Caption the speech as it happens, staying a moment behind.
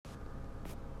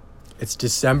It's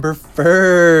December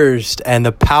 1st, and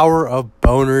the power of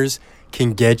boners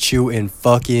can get you in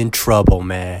fucking trouble,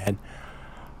 man.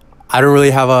 I don't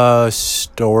really have a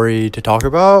story to talk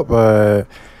about, but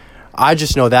I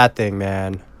just know that thing,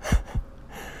 man.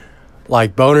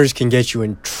 Like, boners can get you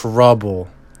in trouble.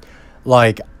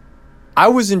 Like, I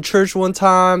was in church one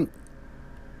time,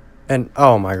 and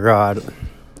oh my God.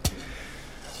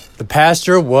 The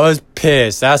pastor was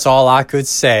pissed. That's all I could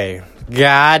say.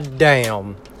 God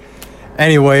damn.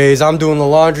 Anyways, I'm doing the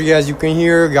laundry, as you can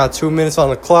hear. Got 2 minutes on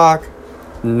the clock.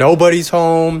 Nobody's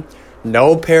home.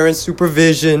 No parent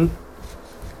supervision.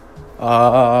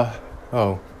 I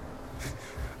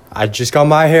just got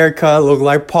my hair cut. Look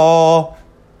like Paul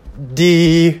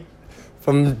D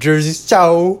from Jersey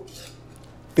Show.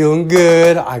 Feeling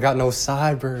good. I got no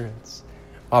sideburns.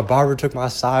 My barber took my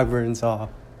sideburns off.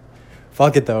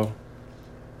 Fuck it, though.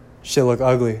 Shit look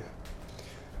ugly.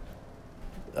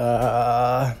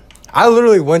 I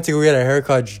literally went to go get a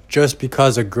haircut just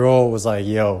because a girl was like,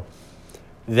 yo,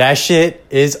 that shit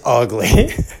is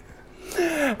ugly.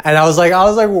 And I was like,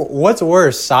 what's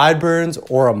worse, sideburns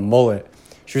or a mullet?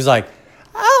 She was like,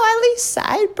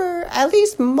 at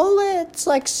least mullets.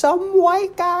 Like, some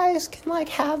white guys can, like,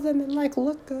 have them and, like,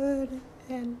 look good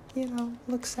and, you know,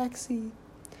 look sexy.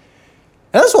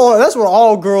 And that's what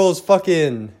all girls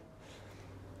fucking,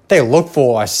 they look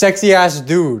for, a sexy-ass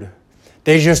dude.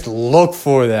 They just look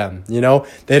for them, you know?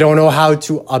 They don't know how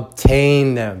to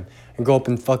obtain them and go up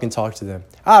and fucking talk to them.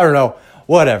 I don't know.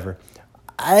 Whatever.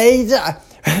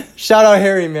 Shout out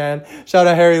Harry, man. Shout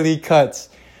out Harry Lee Cuts.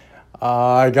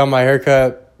 I got my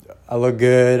haircut. I look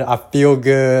good. I feel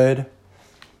good.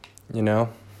 You know?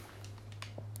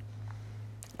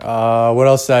 What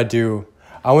else did I do?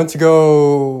 I went to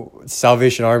go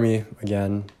Salvation Army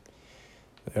again.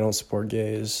 They don't support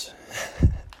gays.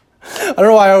 I don't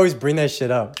know why I always bring that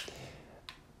shit up.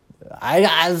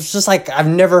 I was just like, I've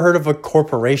never heard of a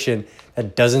corporation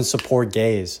that doesn't support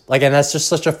gays. Like, and that's just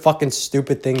such a fucking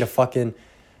stupid thing to fucking,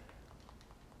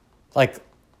 like,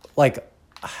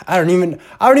 I don't even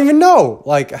know.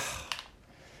 Like,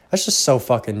 that's just so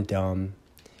fucking dumb.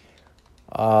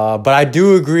 But I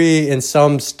do agree in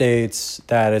some states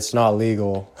that it's not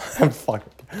legal. I'm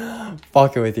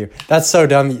fucking with you. That's so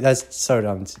dumb. That's so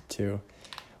dumb too.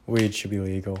 Weed should be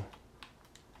legal.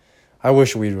 I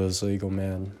wish weed was legal,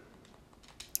 man.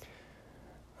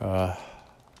 Yeah,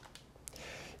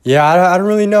 I don't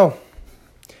really know.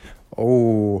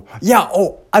 Oh, yeah.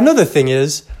 Oh, another thing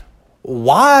is,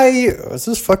 why is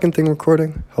this fucking thing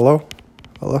recording? Hello?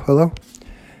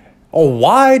 Oh,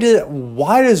 why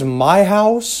does my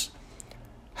house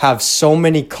have so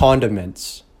many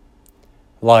condiments?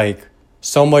 Like,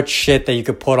 so much shit that you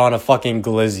could put on a fucking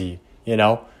glizzy, you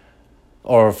know?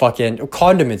 Or fucking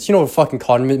condiments. You know what fucking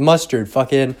condiment? Mustard.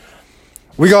 Fucking.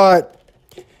 We got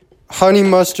honey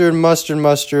mustard.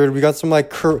 We got some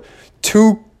like 3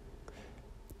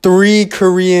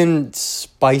 Korean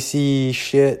spicy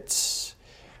shits.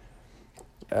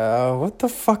 What the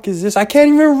fuck is this? I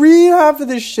can't even read half of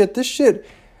this shit. This shit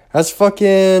has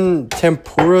fucking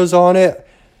tempuras on it.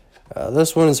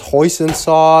 This one is hoisin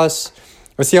sauce.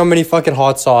 Let's see how many fucking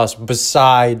hot sauce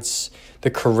besides the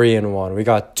Korean one. We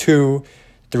got 2,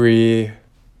 3,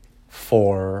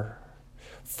 4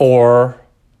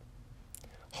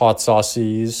 hot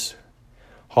sauces.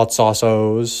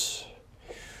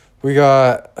 We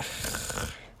got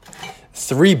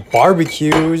 3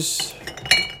 barbecues.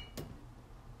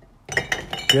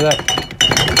 Hear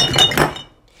that?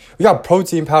 We got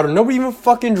protein powder. Nobody even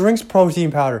fucking drinks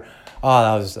protein powder.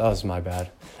 Oh, that was my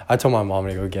bad. I told my mom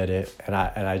to go get it, and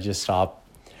I just stopped.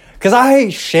 Because I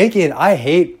hate shaking. I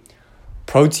hate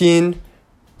protein.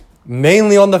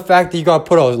 Mainly on the fact that you gotta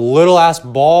put a little ass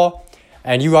ball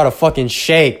and you gotta fucking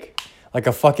shake like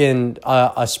a fucking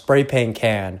a spray paint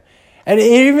can. And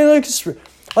even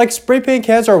like spray paint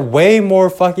cans are way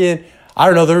more fucking, I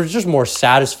don't know, they're just more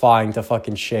satisfying to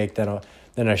fucking shake than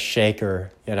a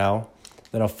shaker, you know?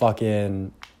 Than a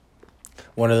fucking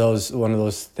one of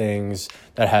those things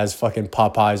that has fucking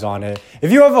Popeyes on it.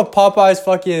 If you have a Popeyes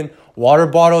fucking water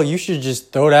bottle, you should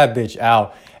just throw that bitch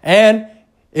out. And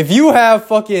if you have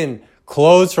fucking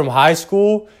clothes from high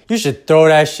school, you should throw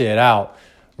that shit out.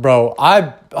 Bro,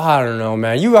 I don't know,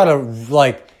 man. You gotta,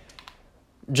 like,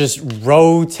 just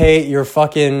rotate your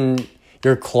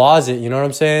closet, you know what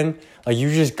I'm saying? Like, you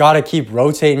just gotta keep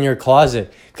rotating your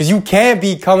closet. Because you can't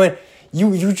be coming,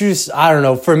 you just, I don't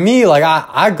know. For me, like,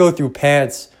 I go through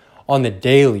pants on the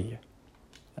daily.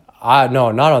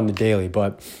 No, not on the daily,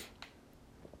 but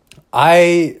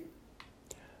I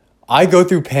go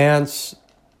through pants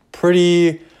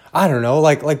pretty, I don't know,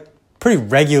 like pretty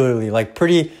regularly, like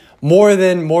pretty more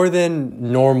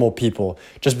than normal people,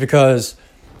 just because,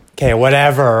 okay,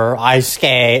 whatever, I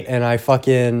skate and I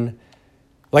fucking,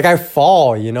 like, I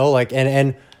fall, you know, like,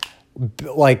 and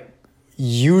like,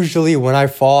 usually when I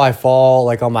fall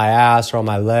like on my ass or on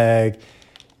my leg,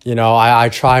 you know, I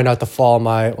try not to fall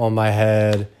on my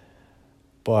head,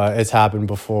 but it's happened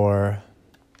before.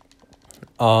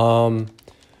 But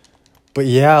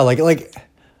yeah, like,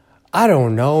 I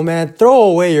don't know, man, throw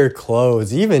away your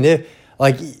clothes, even if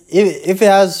it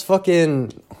has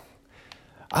fucking,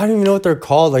 I don't even know what they're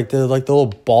called, like the little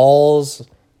balls,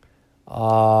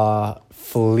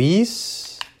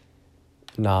 fleece?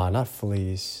 Nah, not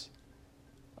fleece.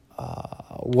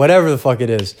 Whatever the fuck it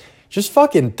is. Just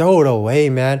fucking throw it away,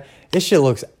 man. This shit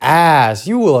looks ass.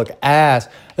 You will look ass.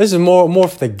 This is more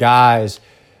for the guys.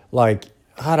 Like,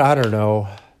 I don't know.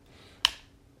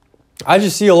 I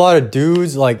just see a lot of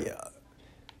dudes, like,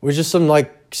 with just some,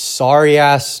 like,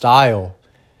 sorry-ass style.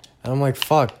 And I'm like,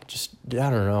 fuck, just, I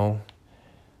don't know.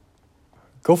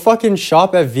 Go fucking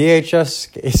shop at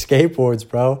VHS skateboards,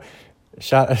 bro.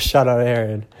 Shout out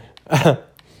Aaron.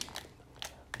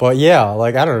 But yeah,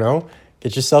 like, I don't know.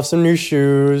 Get yourself some new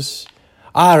shoes.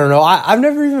 I don't know. I've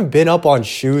never even been up on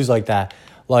shoes like that.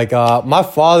 Like, my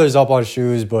father's up on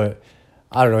shoes, but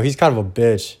I don't know. He's kind of a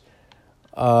bitch.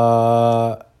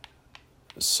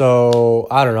 So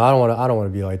I don't know. I don't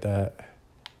want to be like that.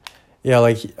 Yeah,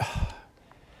 like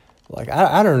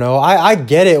I don't know. I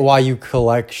get it why you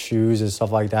collect shoes and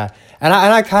stuff like that. And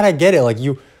I kind of get it.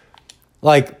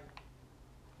 Like,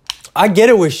 I get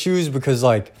it with shoes because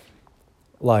like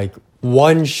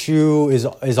one shoe is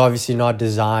obviously not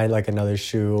designed like another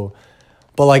shoe.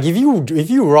 But like if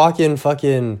you rocking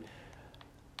fucking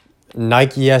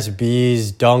Nike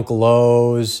SBs, Dunk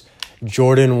lows,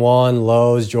 Jordan 1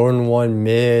 lows, Jordan 1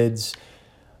 mids,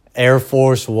 Air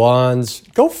Force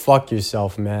 1s, go fuck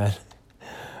yourself, man.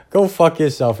 Go fuck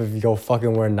yourself if you go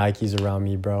fucking wear Nikes around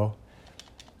me, bro.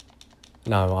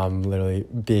 No, I'm literally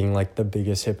being like the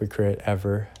biggest hypocrite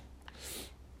ever.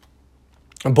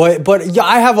 But yeah,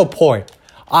 I have a point.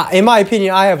 In my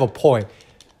opinion, I have a point.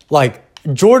 Like,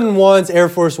 Jordan 1s, Air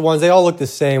Force 1s, they all look the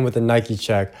same with the Nike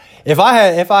check. If I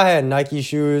had Nike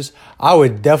shoes, I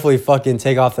would definitely fucking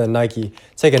take off the Nike,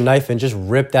 take a knife and just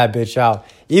rip that bitch out.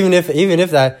 Even if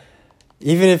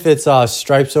it's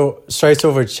stripes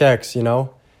over checks, you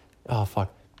know? Oh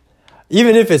fuck.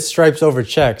 Even if it's stripes over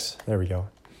checks. There we go.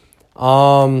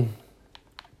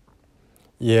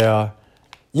 Yeah.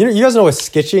 You guys know what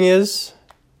skitching is?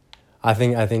 I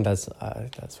think that's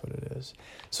what it is.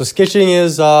 So skitching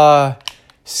is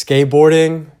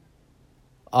skateboarding,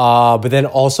 but then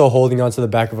also holding onto the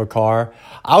back of a car.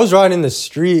 I was riding in the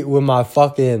street with my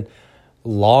fucking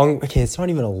it's not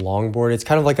even a longboard. It's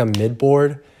kind of like a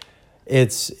midboard.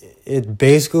 It's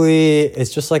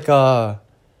just like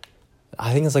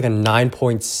I think it's like a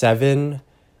 9.7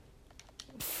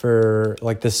 for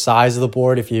like the size of the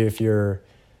board if you're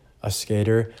a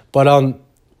skater. But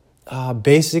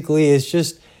basically it's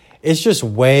just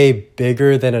way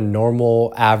bigger than a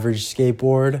normal average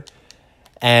skateboard,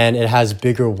 and it has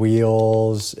bigger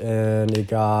wheels and it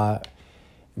got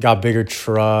bigger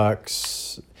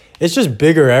trucks. It's just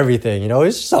bigger everything, you know?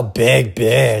 It's just a big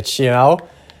bitch, you know?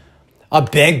 A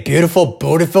big, beautiful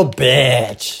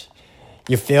bitch.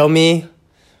 You feel me?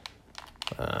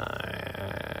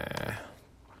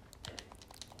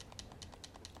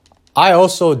 I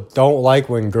also don't like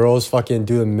when girls fucking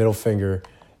do the middle finger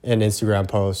in Instagram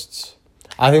posts.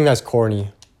 I think that's corny.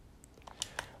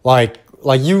 Like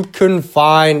you couldn't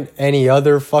find any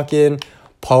other fucking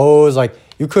pose. Like,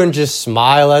 you couldn't just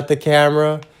smile at the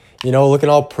camera, you know, looking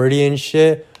all pretty and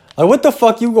shit. Like, what the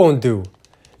fuck you gonna do?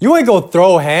 You ain't gonna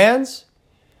throw hands.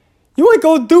 You ain't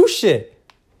gonna do shit.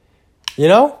 You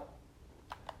know?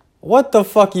 What the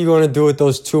fuck you gonna do with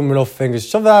those two middle fingers?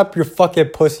 Shove that up your fucking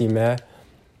pussy, man.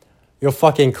 Your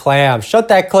fucking clam. Shut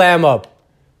that clam up.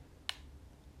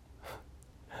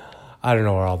 I don't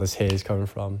know where all this hate is coming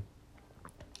from.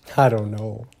 I don't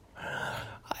know.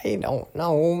 I don't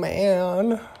know,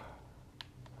 man.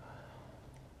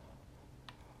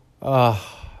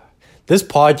 This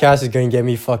podcast is gonna get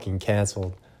me fucking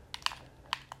canceled.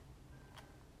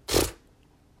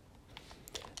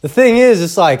 The thing is,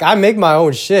 it's like, I make my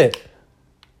own shit.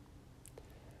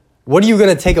 What are you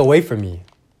gonna take away from me?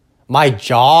 My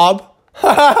job?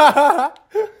 I'm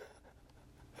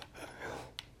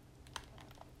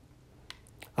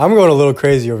going a little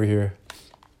crazy over here.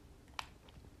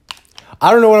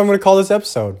 I don't know what I'm going to call this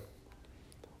episode.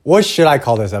 What should I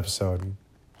call this episode?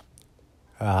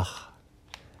 Does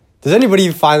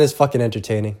anybody find this fucking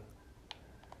entertaining?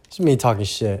 It's me talking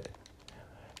shit.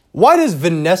 Why does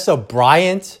Vanessa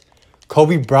Bryant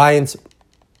Kobe Bryant's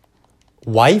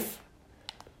wife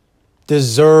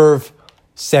deserve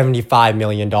 $75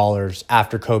 million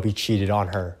after Kobe cheated on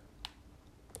her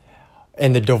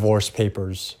in the divorce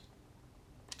papers.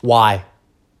 Why?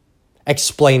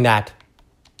 Explain that.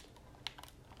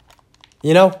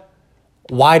 You know,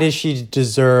 why does she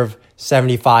deserve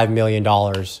 $75 million?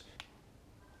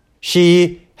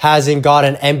 She hasn't got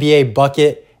an NBA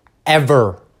bucket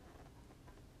ever.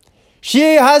 She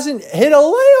hasn't hit a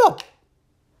layup.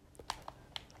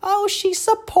 Oh, she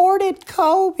supported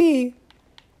Kobe.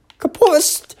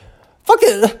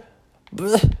 Fucking,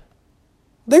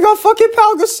 they got fucking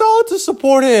Pau Gasol to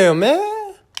support him,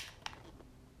 man.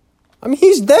 I mean,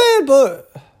 he's dead,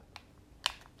 but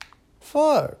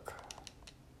fuck.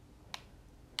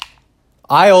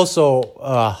 I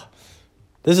also,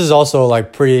 this is also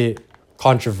like pretty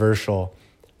controversial,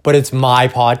 but it's my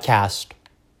podcast.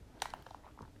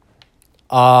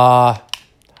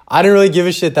 I didn't really give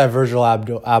a shit that Virgil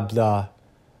Abloh,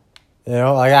 you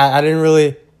know, like I didn't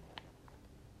really,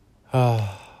 like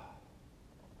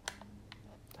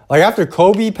after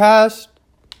Kobe passed,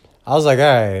 I was like, all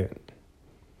right.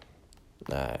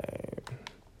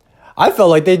 I felt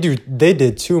like they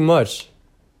did too much.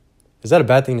 Is that a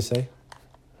bad thing to say?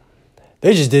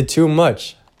 They just did too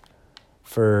much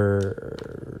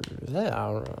for that.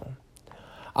 I don't know.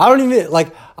 I don't even,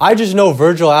 like, I just know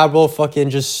Virgil Abloh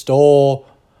fucking just stole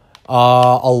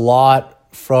a lot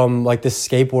from, like, the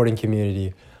skateboarding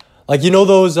community. Like, you know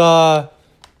those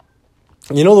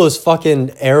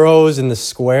fucking arrows in the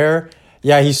square?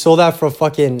 Yeah, he sold that from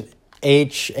fucking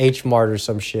H Mart or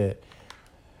some shit.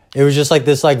 It was just like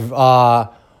this, like,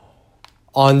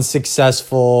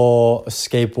 unsuccessful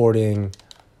skateboarding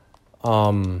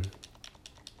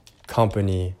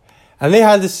company. And they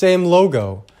had the same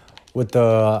logo with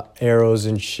the arrows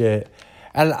and shit.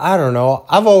 And I don't know.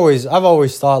 I've always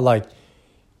thought, like,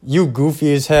 you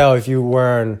goofy as hell if you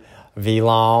wearing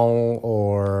V-Long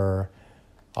or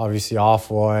obviously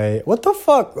Off-White. What the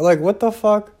fuck? Like, what the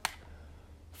fuck?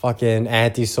 Fucking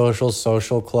Antisocial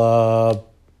Social Club.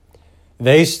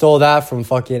 They stole that from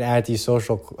fucking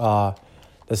Antisocial,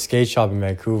 the skate shop in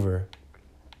Vancouver.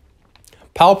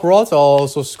 Pau Peralta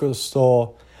also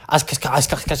stole... Pau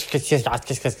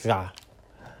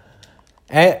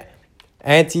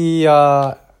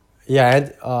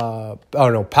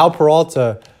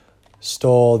Peralta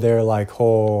stole their, like,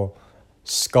 whole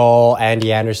skull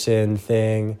Andy Anderson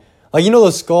thing. Like, you know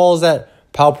the skulls that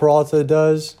Pau Peralta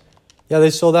does? Yeah, they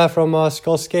stole that from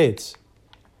Skull Skates.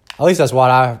 At least that's what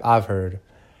I've heard.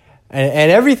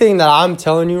 And everything that I'm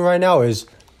telling you right now is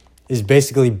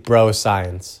basically bro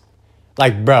science.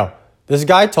 Like, bro, this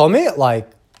guy told me, like,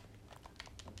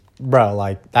 bro,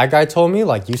 like, that guy told me,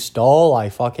 like, you stole,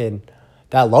 like, fucking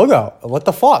that logo. What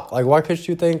the fuck? Like, why couldn't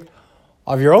you think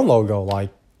of your own logo?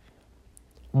 Like,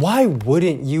 why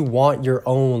wouldn't you want your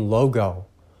own logo?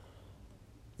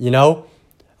 You know?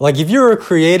 Like, if you're a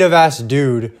creative-ass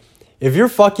dude, if you're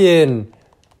fucking,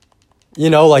 you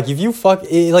know, like, if you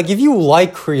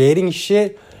like creating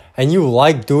shit and you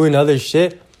like doing other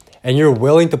shit and you're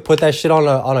willing to put that shit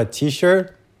on a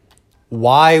t-shirt,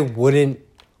 why wouldn't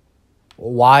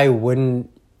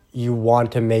you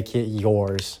want to make it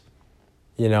yours?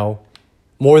 You know,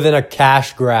 more than a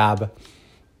cash grab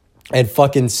and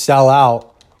fucking sell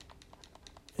out.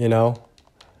 You know,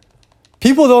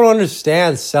 people don't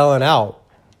understand selling out.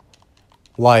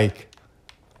 Like,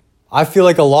 I feel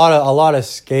like a lot of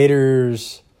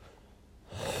skaters.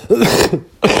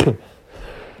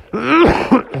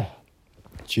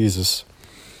 Jesus.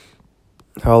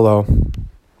 Hello.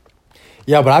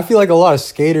 Yeah, but I feel like a lot of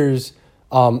skaters,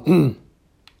 they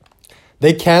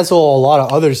cancel a lot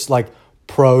of others, like,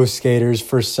 pro skaters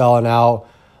for selling out.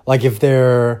 Like, if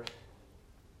they're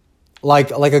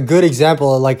like a good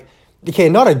example, like, okay,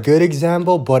 not a good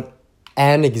example, but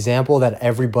an example that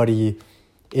everybody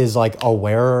is, like,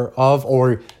 aware of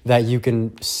or that you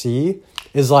can see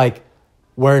is, like,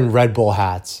 wearing Red Bull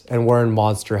hats and wearing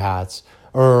Monster hats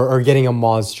or getting a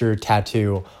Monster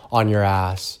tattoo on your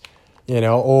ass, you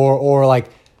know, or like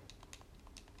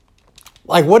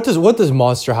what does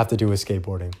Monster have to do with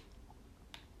skateboarding?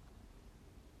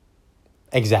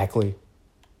 Exactly.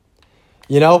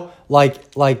 You know, like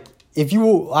if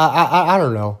you, I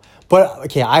don't know, but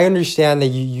okay, I understand that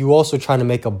you also trying to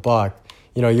make a buck.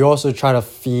 You know, you're also trying to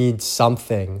feed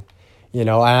something. You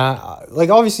know, and like,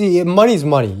 obviously money's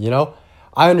money. You know,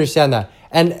 I understand that,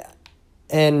 and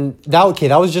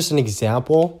that was just an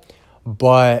example,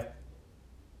 but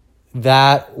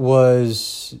that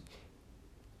was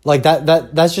like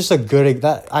that's just a good,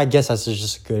 that I guess that's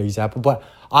just a good example, but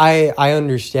I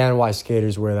understand why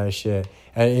skaters wear that shit.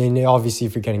 and obviously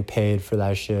if you're getting paid for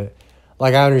that shit,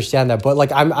 like I understand that, but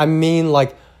like I mean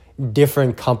like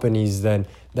different companies than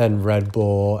Red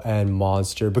Bull and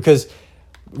Monster, because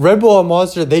Red Bull and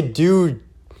Monster they do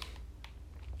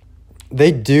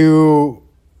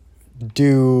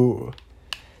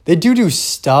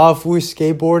stuff with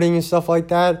skateboarding and stuff like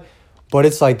that, but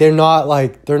it's like they're not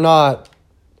like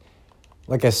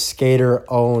a skater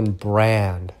owned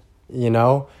brand, you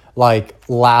know, like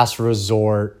Last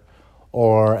Resort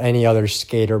or any other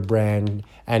skater brand,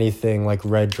 anything like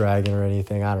Red Dragon or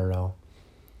anything. I don't know.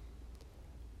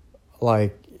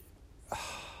 Like,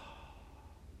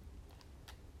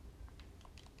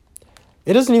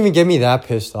 it doesn't even get me that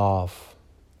pissed off.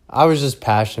 I was just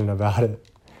passionate about it.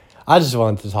 I just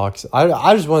wanted to talk.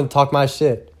 I just wanted to talk my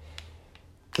shit,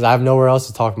 because I have nowhere else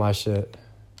to talk my shit.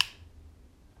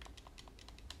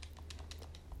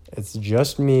 It's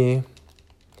just me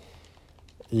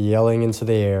yelling into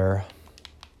the air.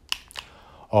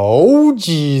 Oh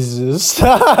Jesus!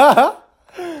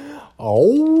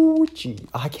 Oh gee,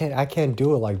 I can't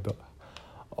do it like that.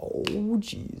 Oh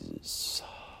Jesus!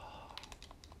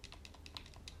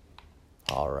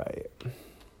 All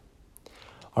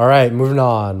right, moving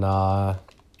on.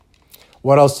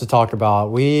 What else to talk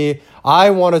about?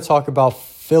 I want to talk about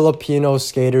Filipino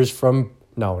skaters from...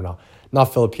 No,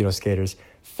 not Filipino skaters.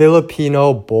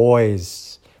 Filipino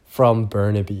boys from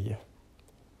Burnaby.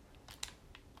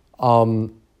 I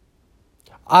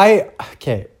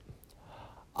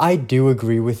do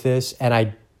agree with this, and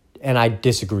I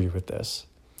disagree with this.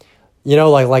 You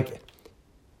know, like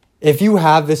if you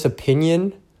have this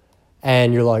opinion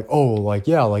and you're like, oh, like,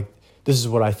 yeah, like, this is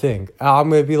what I think, I'm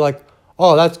going to be like,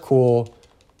 oh, that's cool.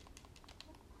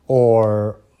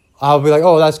 Or I'll be like,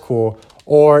 oh, that's cool.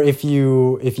 Or if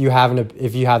you have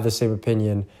the same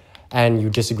opinion and you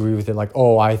disagree with it, like,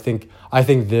 oh, I think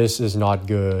this is not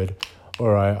good,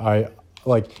 or I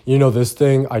like, you know, this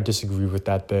thing, I disagree with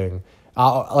that thing.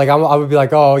 I would be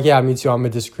like, oh yeah, me too. I'm gonna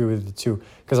disagree with it too,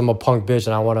 because I'm a punk bitch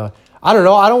and I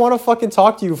don't want to fucking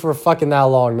talk to you for fucking that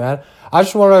long, man. I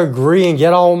just want to agree and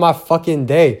get on with my fucking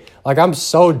day. Like, I'm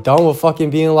so done with fucking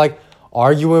being like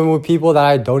arguing with people that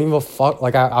I don't even fuck,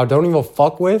 like I don't even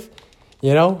fuck with,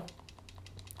 you know?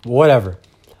 Whatever.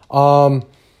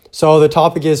 So the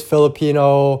topic is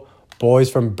Filipino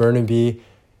boys from Burnaby.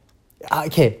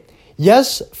 Okay.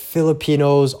 Yes,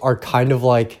 Filipinos are kind of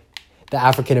like the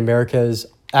African Americans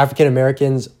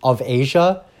of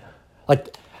Asia.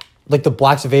 Like the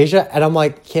blacks of Asia. And I'm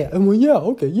like, yeah, well, yeah,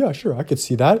 okay, yeah, sure, I could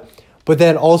see that. But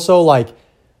then also like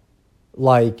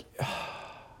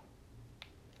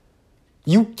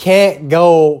you can't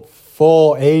go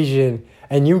full Asian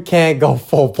and you can't go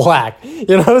full black. You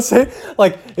know what I'm saying?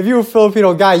 Like, if you're a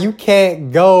Filipino guy, you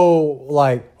can't go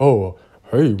like, oh,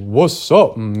 hey, what's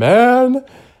up, man?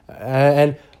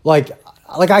 And like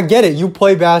I get it. You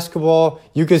play basketball,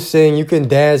 you can sing, you can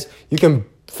dance, you can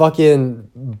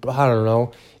fucking, I don't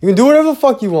know. You can do whatever the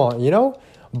fuck you want, you know?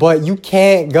 But you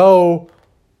can't go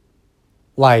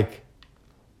like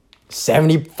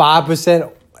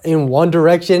 75% in one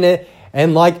direction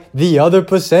and like the other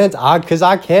percent, because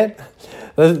I can't.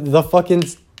 The fucking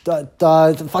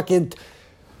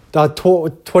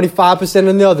 25%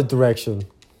 in the other direction.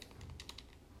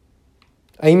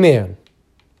 Amen.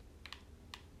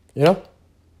 You know?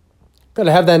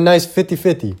 Gotta have that nice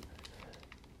 50-50.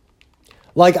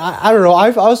 Like, I don't know.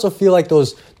 I also feel like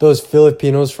those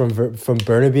Filipinos from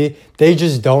Burnaby, they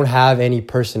just don't have any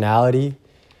personality.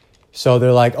 So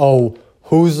they're like, oh,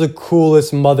 who's the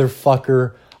coolest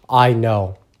motherfucker I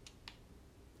know?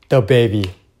 The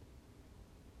baby.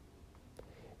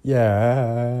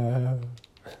 Yeah.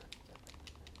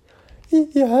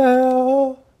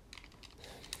 Yeah.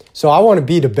 So I want to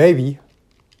be the baby.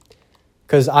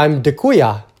 Because I'm de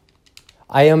Kuya.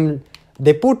 I am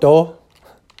de puto.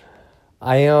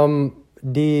 I am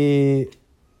the...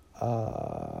 I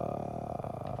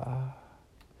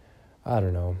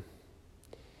don't know.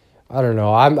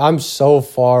 I'm so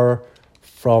far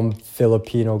from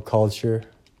Filipino culture.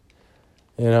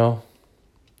 You know?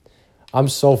 I'm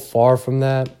so far from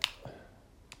that.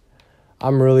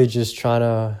 I'm really just trying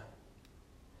to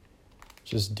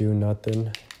just do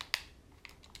nothing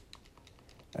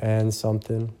and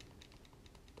something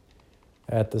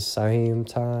at the same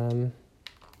time.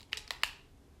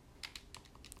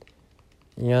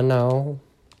 You know?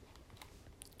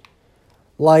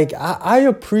 Like, I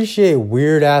appreciate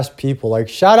weird ass people. Like,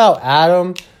 shout out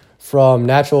Adam from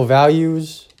Natural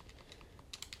Values.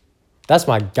 That's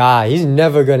my guy. He's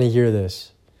never going to hear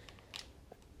this.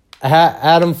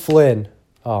 Adam Flynn.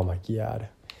 Oh, my God.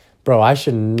 Bro, I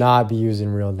should not be using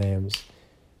real names.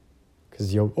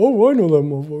 Because, I know that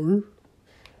motherfucker.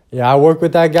 Yeah, I work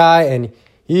with that guy, and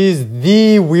he's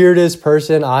the weirdest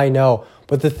person I know.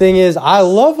 But the thing is, I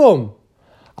love him.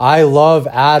 I love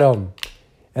Adam.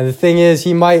 And the thing is,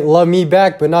 he might love me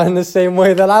back, but not in the same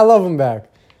way that I love him back.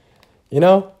 You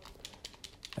know?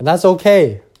 And that's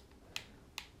okay.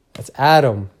 That's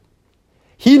Adam.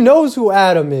 He knows who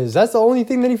Adam is. That's the only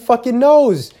thing that he fucking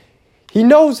knows. He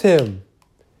knows him.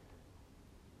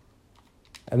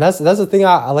 And that's the thing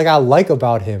I like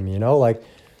about him, you know? Like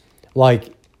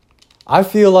I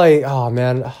feel like, oh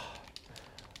man,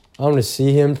 I'm gonna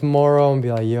see him tomorrow and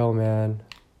be like, yo man,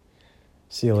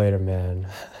 see you later, man.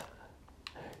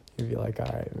 He'd be like, all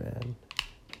right, man.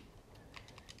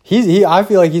 I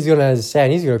feel like he's gonna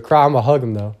understand. He's gonna cry. I'm gonna hug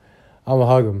him though. I'm gonna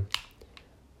hug him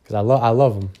because I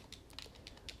love him.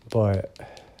 But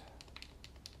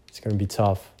it's gonna be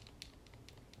tough.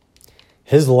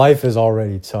 His life is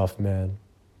already tough, man.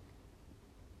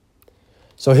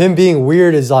 So him being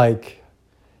weird is like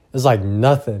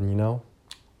nothing, you know?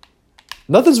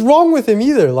 Nothing's wrong with him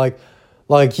either. Like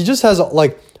he just has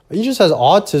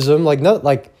autism.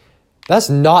 That's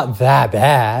not that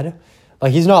bad.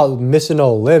 Like he's not missing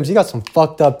no limbs. He got some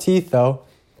fucked up teeth though.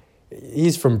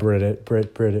 He's from Brit.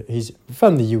 He's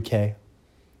from the UK.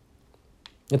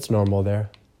 It's normal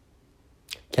there.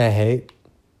 Can't hate.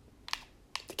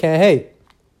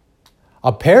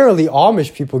 Apparently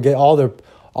Amish people get all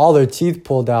their teeth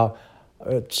pulled out.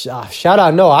 Shout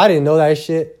out, no, I didn't know that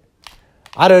shit.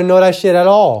 I didn't know that shit at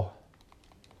all.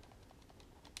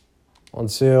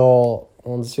 Until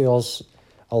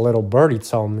a little birdie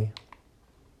told me.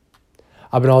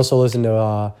 I've been also listening to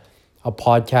a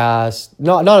podcast.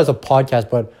 Not as a podcast,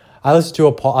 but I listened to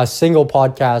a single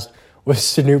podcast with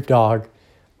Snoop Dogg.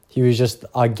 He was just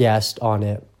a guest on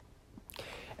it.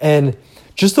 And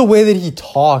just the way that he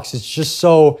talks, it's just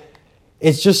so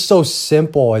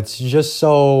simple. It's just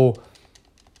so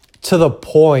to the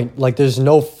point. Like there's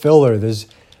no filler. It's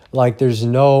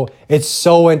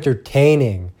so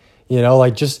entertaining. You know,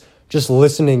 like just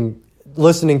listening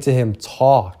to him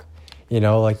talk. You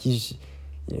know, like he's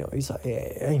like,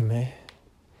 hey man.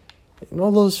 You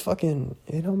know those fucking,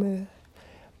 you know, man.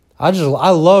 I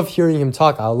love hearing him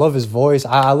talk. I love his voice.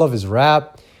 I love his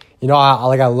rap. You know,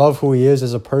 I love who he is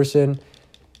as a person.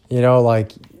 You know,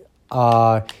 like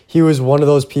he was one of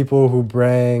those people who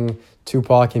bring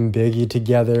Tupac and Biggie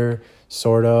together,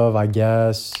 sort of, I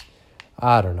guess.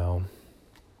 I don't know.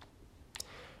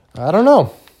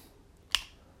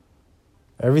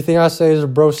 Everything I say is a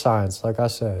bro science, like I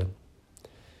said.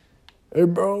 Hey,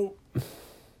 bro.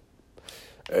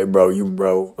 Hey, bro, you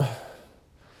bro.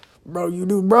 Bro, you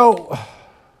do bro.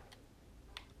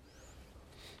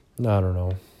 No, I don't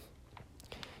know.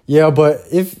 Yeah, but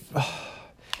if...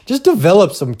 just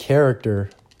develop some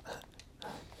character.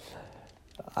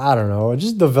 I don't know.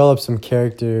 Just develop some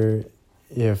character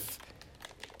if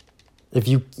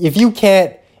you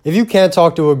can't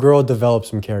talk to a girl, develop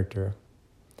some character.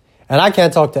 And I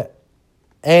can't talk to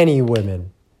any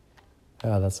women.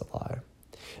 Oh, that's a lie.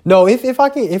 No, if I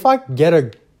get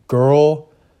a girl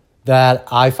that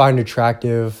I find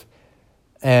attractive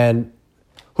and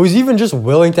who's even just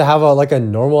willing to have a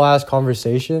normal ass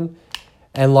conversation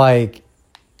and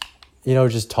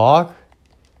just talk,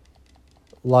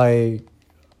 to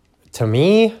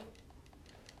me,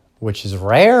 which is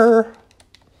rare.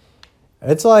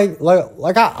 It's I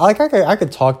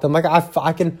could talk to them.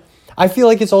 I feel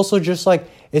like it's also just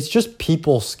it's just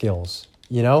people skills,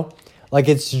 you know?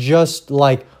 It's just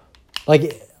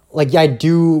I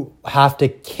do have to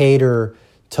cater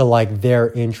to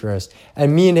their interest.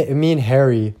 And me and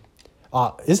Harry,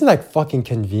 isn't that fucking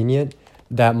convenient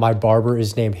that my barber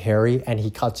is named Harry and he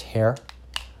cuts hair?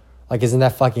 Isn't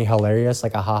that fucking hilarious?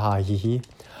 A ha hee hee.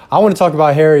 I want to talk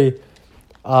about Harry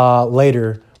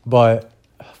later, but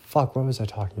fuck, what was I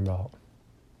talking about?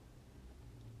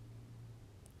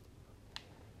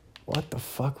 What the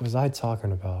fuck was I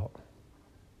talking about?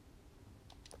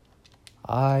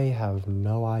 I have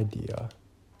no idea.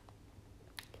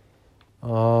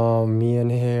 Me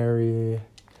and Harry.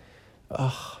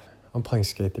 I'm playing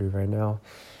Skate 3 right now.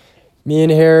 Me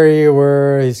and Harry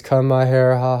he's cutting my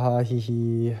hair, haha, hee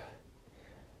hee.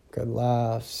 Good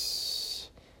laughs.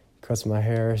 Cuts my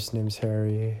hair, his name's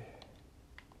Harry.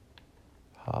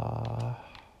 I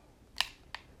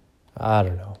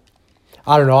don't know.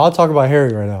 I'll talk about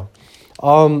Harry right now.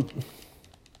 I'm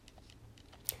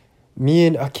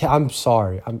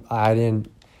sorry. I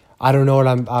don't know what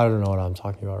I'm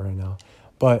talking about right now.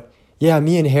 But yeah,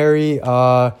 me and Harry,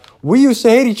 we used to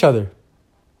hate each other.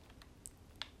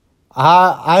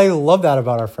 I love that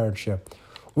about our friendship.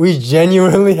 We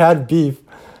genuinely had beef.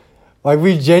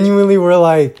 We genuinely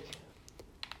were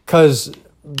cause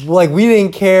like, we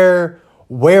didn't care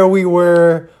where we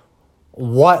were,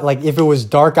 what, like, if it was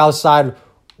dark outside.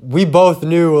 We both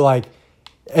knew, like,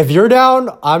 if you're down,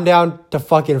 I'm down to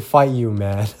fucking fight you,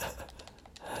 man.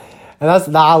 And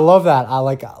I love that. I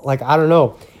like, I don't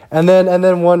know. And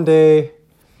then one day,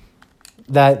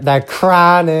 that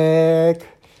Chronic,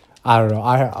 I don't know.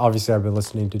 I've been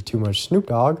listening to too much Snoop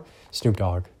Dogg.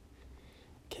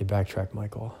 Okay, backtrack,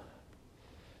 Michael.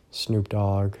 Snoop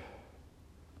Dogg.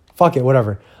 Fuck it,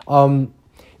 whatever.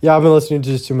 Yeah, I've been listening to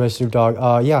just too much Snoop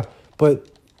Dogg. Yeah, but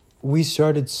we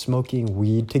started smoking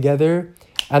weed together,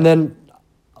 and then,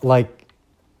 like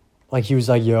he was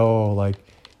like, "Yo, like,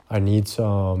 I need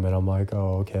some," and I'm like,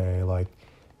 "Oh, okay, like,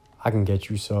 I can get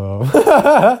you some."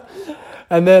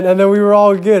 and then we were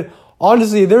all good.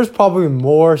 Honestly, there's probably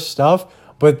more stuff,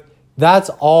 but that's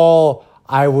all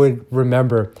I would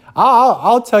remember.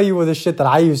 I'll tell you what the shit that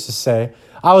I used to say.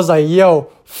 I was like, "Yo,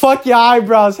 fuck your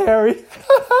eyebrows, Harry."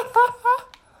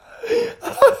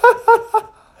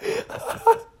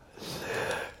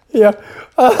 Yeah.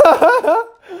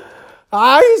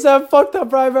 I used to have fucked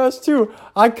up eyebrows too.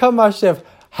 I cut my shit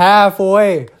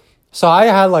halfway. So I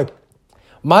had, like,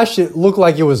 my shit looked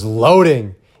like it was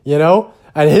loading, you know?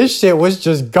 And his shit was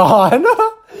just gone.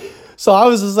 So I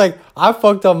was just like, I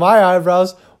fucked up my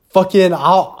eyebrows. Fucking,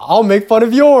 I'll make fun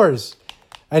of yours.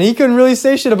 And he couldn't really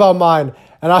say shit about mine.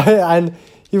 And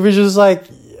he was just like,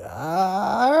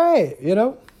 all right, you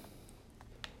know?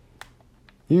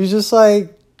 He was just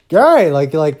like, all right,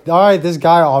 like, all right, this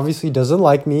guy obviously doesn't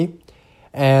like me.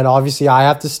 And obviously I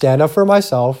have to stand up for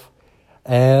myself.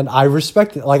 And I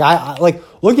respect it. Like, I like,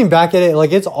 looking back at it,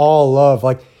 like, it's all love.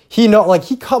 Like, he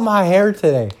cut my hair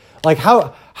today. Like,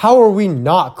 how are we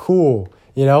not cool,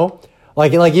 you know?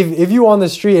 Like if you on the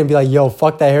street and be like, "Yo,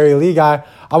 fuck that Harry Lee guy,"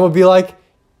 I'm gonna be like,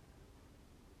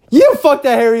 "You fuck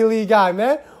that Harry Lee guy,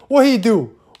 man. What he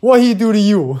do? What he do to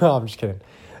you?" I'm just kidding.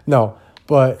 No,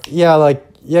 but yeah, like,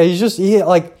 yeah, he's just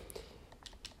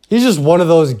one of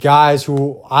those guys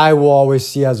who I will always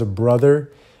see as a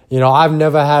brother. You know, I've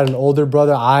never had an older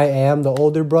brother. I am the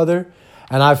older brother,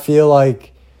 and I feel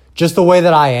like just the way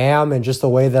that I am and just the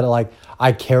way that, like,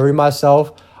 I carry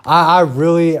myself, I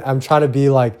really am trying to be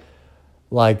like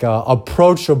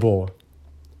approachable,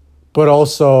 but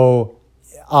also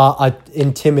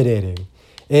intimidating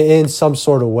in some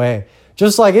sort of way.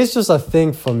 Just like, it's just a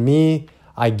thing for me,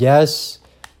 I guess.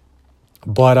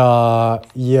 But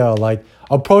yeah, like,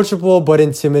 approachable but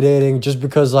intimidating, just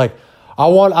because, like, I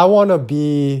want to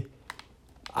be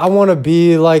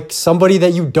like somebody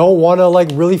that you don't want to, like,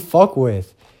 really fuck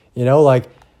with, you know, like,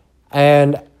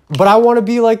 but I want to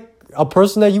be like a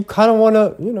person that you kind of want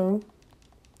to, you know,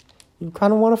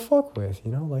 fuck with,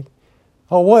 you know, like,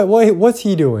 oh, what's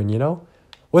he doing, you know?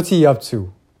 What's he up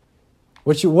to?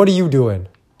 What are you doing?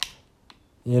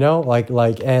 You know, like,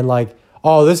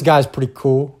 oh, this guy's pretty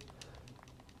cool.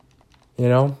 You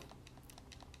know?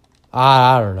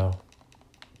 I don't know.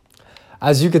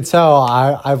 As you could tell,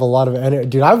 I have a lot of energy.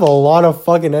 Dude, I have a lot of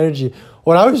fucking energy.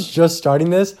 When I was just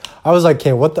starting this, I was like,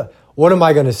 okay, what am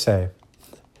I going to say?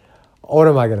 What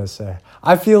am I going to say?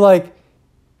 I feel like,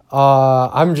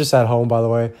 I'm just at home, by the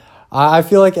way. I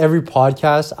feel like every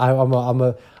podcast, I'm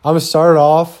going to start it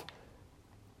off.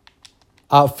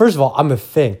 First of all, I'm going to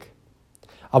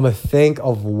think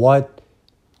of what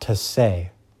to say.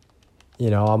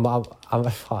 You know, I'm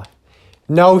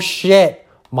no shit,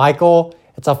 Michael.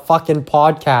 It's a fucking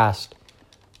podcast.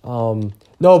 No,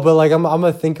 but, like, I'm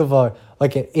gonna think of an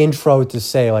intro to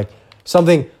say, like,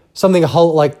 something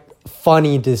like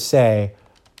funny to say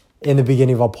in the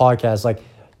beginning of a podcast. Like,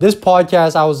 this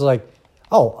podcast, I was like,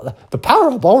 oh, the power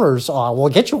of boners will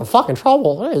get you in fucking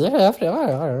trouble.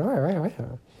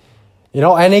 You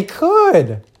know, and it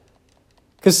could.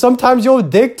 Because sometimes your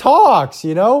dick talks,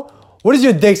 you know? What does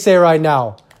your dick say right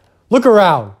now? Look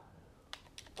around.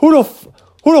 Who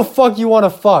the fuck you want to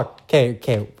fuck?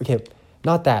 Okay.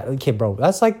 Not that. Okay, bro.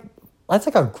 That's like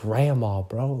a grandma,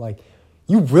 bro. Like,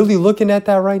 you really looking at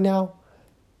that right now?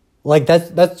 Like,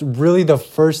 that's really the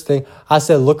first thing. I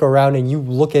said look around, and you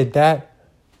look at that.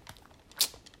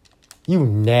 You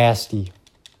nasty.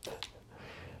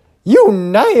 You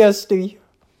nasty.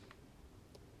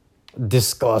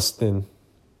 Disgusting.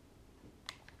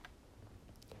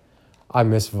 I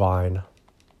miss Vine.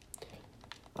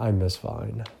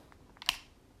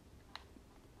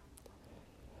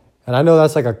 And I know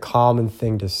that's like a common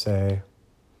thing to say.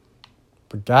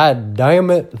 But god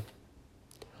damn it.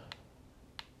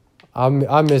 I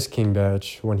miss King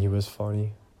Batch when he was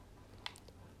funny.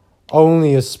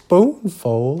 Only a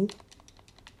spoonful.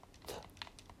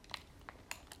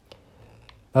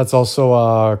 That's also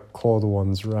a Cold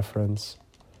Ones reference.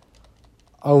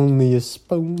 only a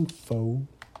spoonful.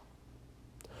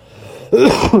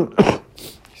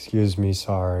 Excuse me,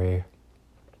 sorry.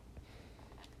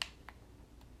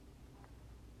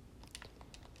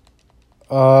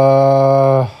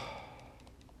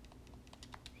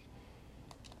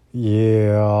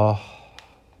 Yeah.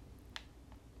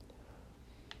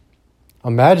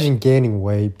 Imagine gaining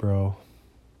weight, bro.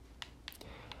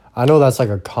 I know that's like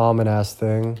a common ass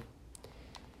thing,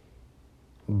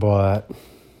 but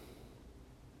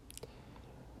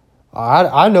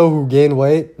I know who gained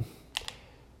weight.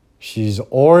 She's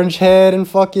orange head and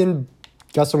fucking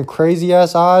got some crazy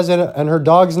ass eyes, and her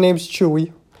dog's name's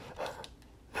Chewy.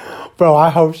 Bro, I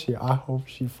hope she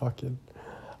fucking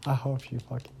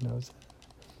knows that.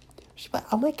 She's like,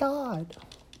 oh my God.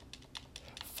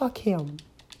 Fuck him.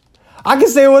 I can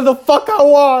say what the fuck I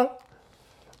want.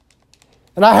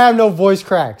 And I have no voice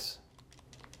cracks.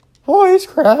 Voice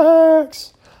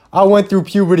cracks. I went through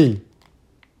puberty.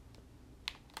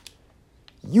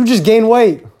 You just gained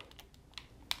weight.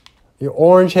 Your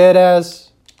orange head ass.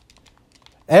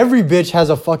 Every bitch has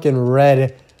a fucking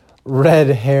red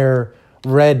hair,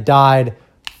 red dyed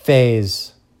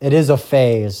phase. It is a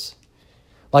phase.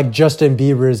 Like Justin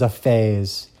Bieber is a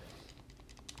phase.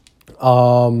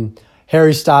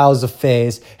 Harry Styles is a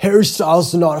phase. Harry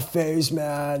Styles is not a phase,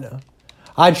 man.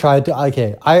 I tried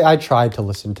to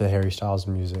listen to Harry Styles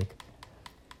music.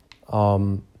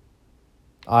 I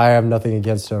have nothing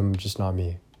against him, just not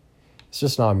me. It's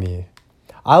just not me.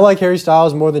 I like Harry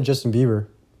Styles more than Justin Bieber.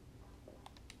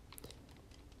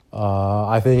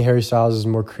 I think Harry Styles is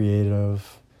more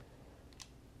creative.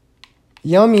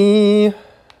 Yummy.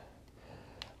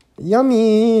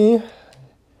 Yummy.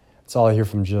 That's all I hear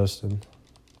from Justin.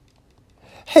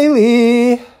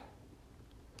 Haley.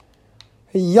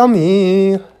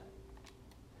 Yummy.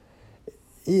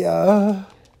 Yeah.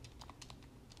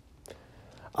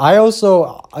 I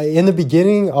also, in the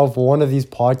beginning of one of these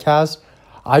podcasts,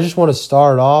 I just want to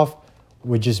start off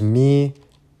with just me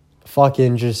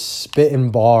fucking just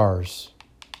spitting bars.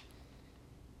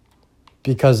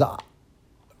 Because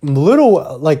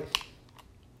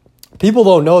people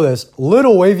don't know this,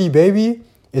 Little Wavy Baby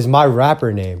is my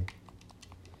rapper name.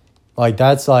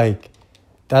 That's my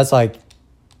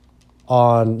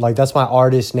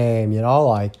artist name, you know,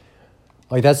 like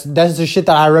that's the shit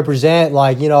that I represent,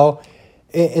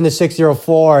 in the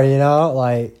 604, you know,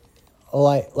 like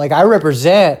I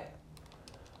represent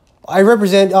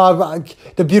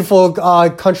the beautiful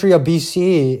country of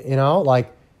BC, you know,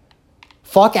 like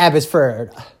fuck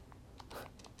Abbotsford.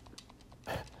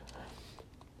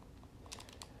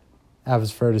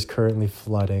 Abbotsford is currently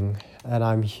flooding, and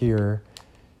I'm here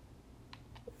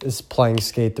is playing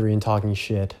Skate 3 and talking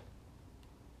shit.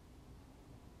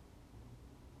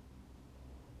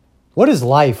 What is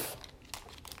life?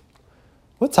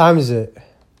 What time is it?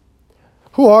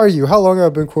 Who are you? How long have I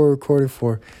been recording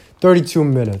for? 32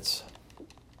 minutes.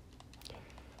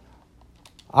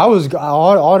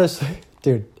 Honestly,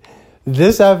 dude,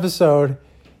 this episode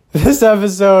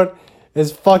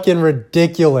is fucking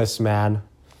ridiculous, man.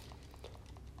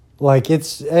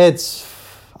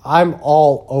 I'm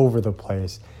all over the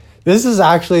place. This is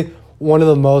actually one of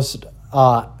the most,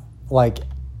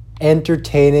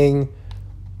 entertaining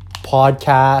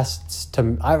podcasts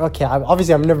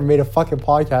obviously I've never made a fucking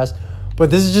podcast, but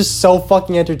this is just so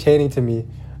fucking entertaining to me.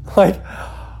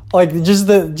 Just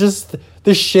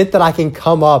the shit that I can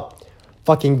come up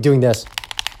fucking doing this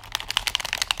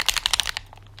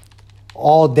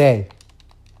all day,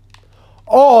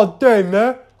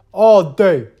 man, all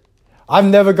day. I've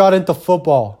never got into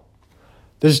football.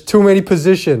 There's too many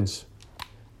positions.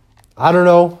 I don't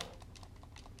know.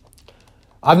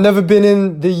 I've never been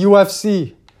in the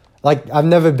UFC. I've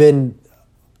never been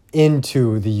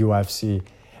into the UFC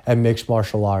and mixed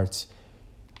martial arts.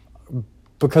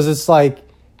 Because it's like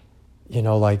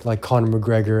Conor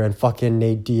McGregor and fucking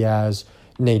Nate Diaz,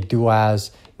 Nate Titas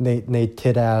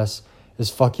is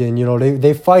fucking, you know,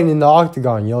 they fight in the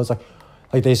octagon, you know, it's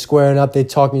like they squaring up, they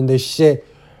talking this shit.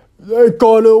 Hey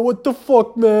Conor, what the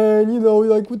fuck, man? You know,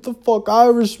 what the fuck,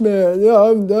 Irish man? Yeah,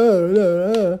 I'm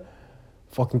there.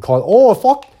 Fucking Conor. Oh,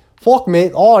 fuck,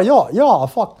 mate. Oh, yeah,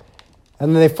 fuck.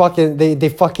 And then they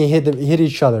fucking hit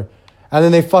each other, and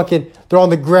then they're on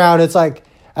the ground. It's like,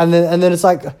 and then it's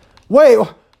like, wait,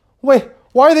 why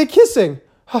are they kissing?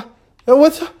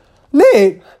 What's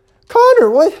Nate? Conor,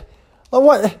 what?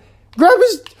 Grab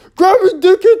his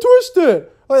dick and twist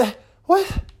it.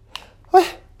 What?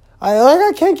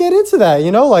 I can't get into that,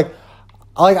 you know,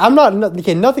 I'm not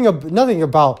nothing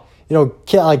about, you know,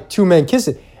 two men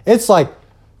kissing. It's like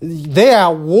they at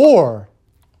war,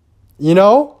 you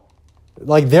know,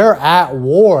 they're at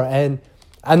war, and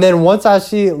And then once I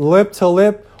see lip to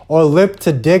lip or lip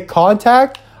to dick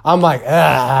contact, I'm like,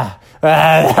 ah.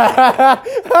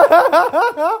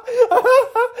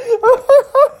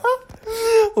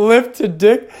 Lip to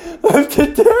dick.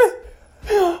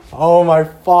 Oh my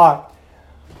fuck.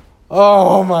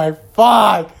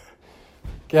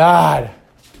 God.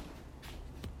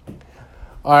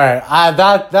 All right,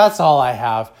 that's all I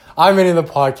have. I'm ending the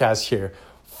podcast here.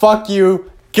 Fuck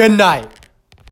you. Good night.